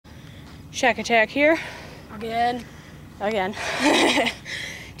Shack attack here. Again.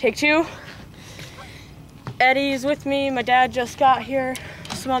 Take two. Eddie's with me. My dad just got here.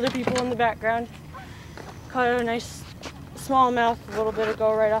 Some other people in the background. Caught a nice smallmouth a little bit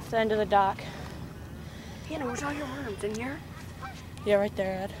ago right off the end of the dock. Hannah, where's all your worms? In here? Yeah, right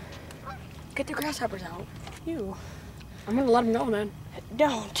there, Ed. Get the grasshoppers out. You. I'm gonna let them go, man.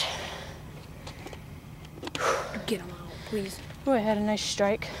 Don't. Get them out, please. Oh, I had a nice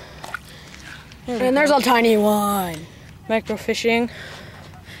strike. And there's a tiny one. Microfishing.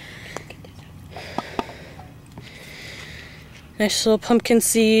 Nice little pumpkin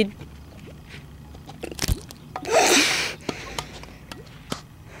seed.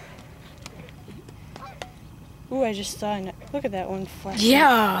 Ooh, I just saw it. Look at that one flashing.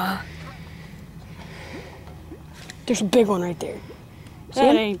 Yeah. There's a big one right there.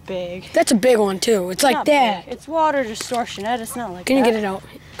 That ain't big. That's a big one too. It's like Not that. big. It's water distortion, Ed. It's not like Can you that. get it out?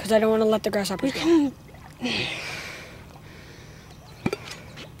 Because I don't want to let the grasshoppers go.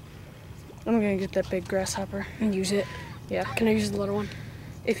 I'm gonna get that big grasshopper. And use it. Yeah. Can I use the little one?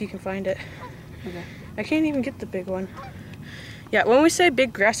 If you can find it. Okay. I can't even get the big one. Yeah, when we say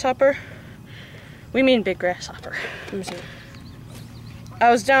big grasshopper, we mean big grasshopper. Let me see it. I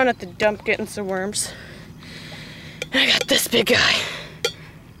was down at the dump getting some worms. And I got this big guy.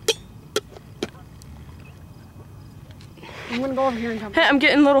 I'm gonna go over here and come. Hey, I'm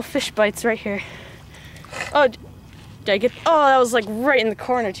getting little fish bites right here. Oh, did I get? Oh, that was like right in the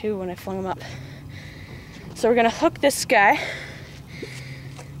corner too when I flung him up. So we're gonna hook this guy.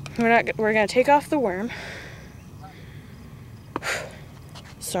 We're gonna take off the worm.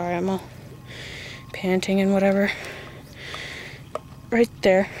 Sorry, I'm all panting and whatever. Right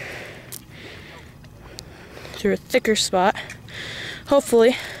there. Through a thicker spot.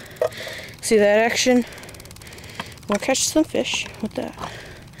 Hopefully, see that action. We'll catch some fish with that.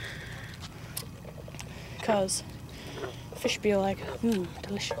 Cause fish be like,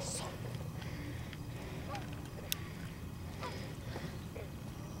 delicious.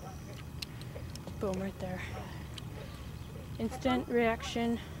 Boom, right there. Instant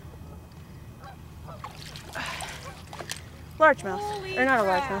reaction. Largemouth. Or not a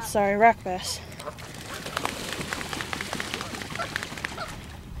largemouth, sorry, rock bass.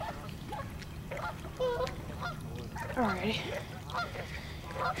 Alrighty.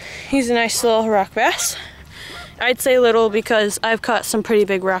 He's a nice little rock bass. I'd say little because I've caught some pretty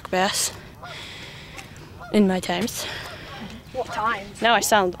big rock bass in my times. What times? Now I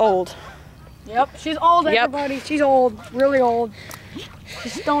sound old. Yep, she's old, Yep. everybody. She's old, really old.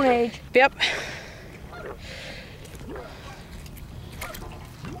 She's Stone Age. Yep.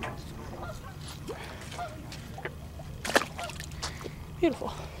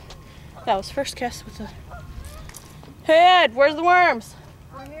 Beautiful. That was first cast with the... Hey Ed, where's the worms?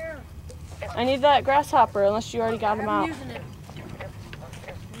 I'm here. I need that grasshopper unless you already got them out. I'm using it.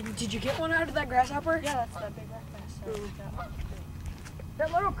 Did you get one out of that grasshopper? Yeah, that's that big rock bass.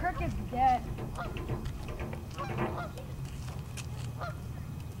 That little crick is dead.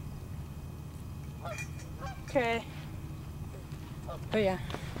 Okay. Oh yeah.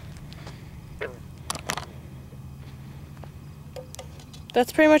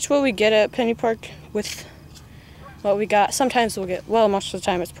 That's pretty much what we get at Penny Park with what we got. Sometimes we'll get, well, most of the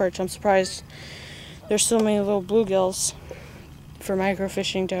time it's perch. I'm surprised there's so many little bluegills for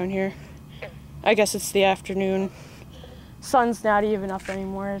microfishing down here. I guess it's the afternoon. Sun's not even up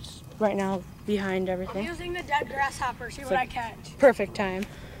anymore. It's right now behind everything. I'm using the dead grasshopper. See what I catch. Perfect time.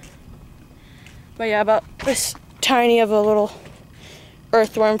 But yeah, about this tiny of a little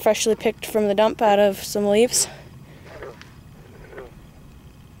earthworm freshly picked from the dump out of some leaves.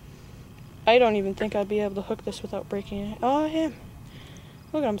 I don't even think I'd be able to hook this without breaking it. Oh, I am.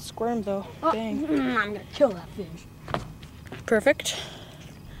 Look at him squirm though. Oh, Dang. I'm gonna kill that fish. Perfect.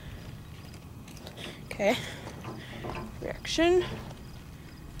 Okay. Reaction.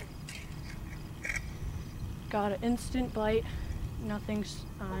 Got an instant bite. Nothing's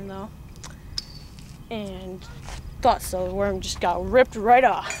on though. And thought so. The worm just got ripped right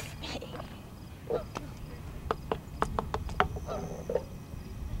off.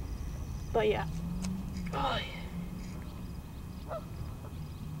 But yeah. Oh, yeah.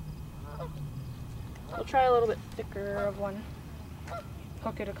 I'll try a little bit thicker of one.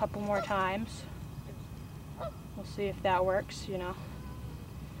 Hook it a couple more times. We'll see if that works, you know.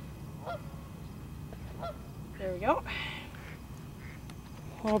 There we go.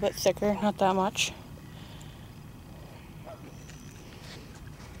 A little bit thicker, not that much.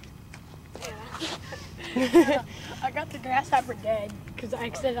 I got the grasshopper dead because I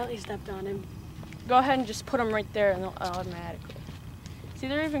accidentally stepped on him. Go ahead and just put them right there and they'll automatically. See,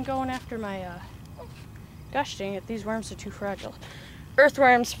 they're even going after my, gosh dang it, these worms are too fragile.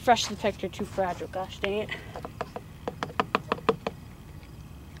 Earthworms, freshly picked, are too fragile, gosh dang it.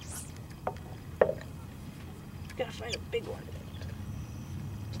 Gotta find a big one.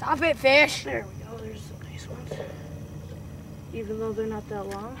 Stop it, fish. There we go, there's some nice ones. Even though they're not that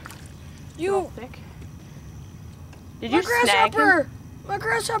long. You. Thick. Did My you snag grasshopper. him? My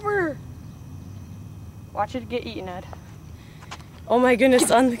grasshopper. Watch it get eaten, Ed. Oh my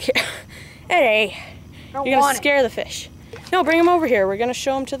goodness, on the camera. Hey, you're gonna scare the fish. No, bring him over here. We're gonna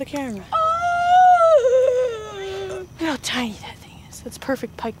show him to the camera. Oh. Look how tiny that thing is. That's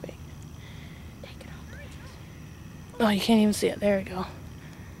perfect pike bait. Take it off. Oh, you can't even see it. There we go.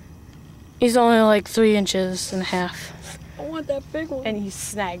 He's only like 3.5 inches. I want that big one. And he's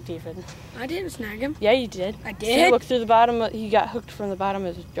snagged even. I didn't snag him. Yeah, you did. I See, did. look through the bottom. He got hooked from the bottom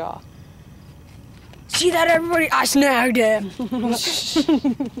of his jaw. See that, everybody? I snagged him.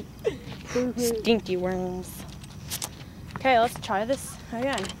 Stinky worms. Okay, let's try this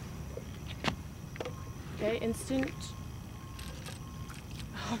again. Okay, instant.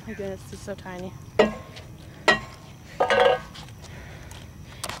 Oh my goodness, he's so tiny.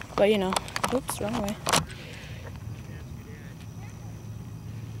 But you know, oops, wrong way.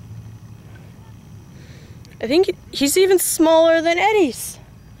 I think he's even smaller than Eddie's.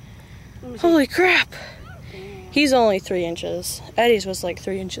 Holy crap. He's only 3 inches. Eddie's was like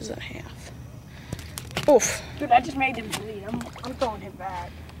 3.5 inches. Oof. Dude, I just made him bleed. I'm throwing him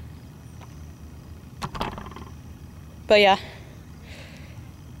back. But yeah.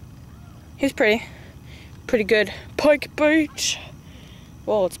 He's pretty good pike bait.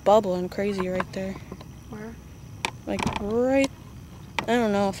 Whoa, it's bubbling crazy right there. Where? Like right, I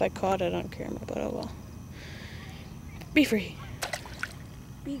don't know if I caught it on camera, but oh well. Be free.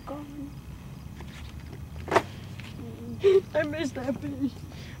 Be gone. I missed that fish.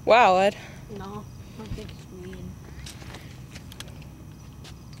 Wow, Ed. No, I think it's mean.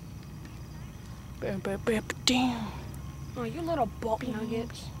 Damn. Oh, you little bulk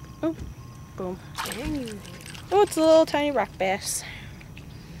nuggets. Oh, boom. Dang you. Oh, it's a little tiny rock bass.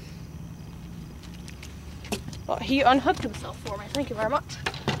 Oh, he unhooked himself for me. Thank you very much.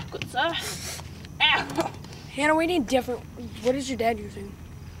 Good sir. Ow. Hannah, we need different. What is your dad using?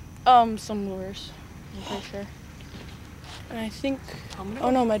 Some lures. I'm pretty sure. And I think. Oh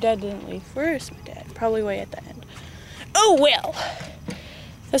no, my dad didn't leave. Where is my dad? Probably way at the end. Oh well.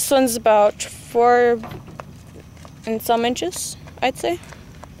 This one's about 4 and some inches, I'd say.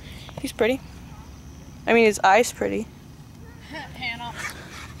 He's pretty. I mean, his eye's pretty. Hannah.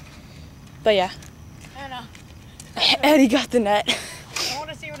 But yeah. Hannah. Eddie got the net. I want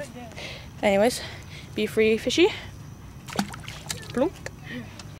to see what it did. Anyways, be free, fishy. Plunk.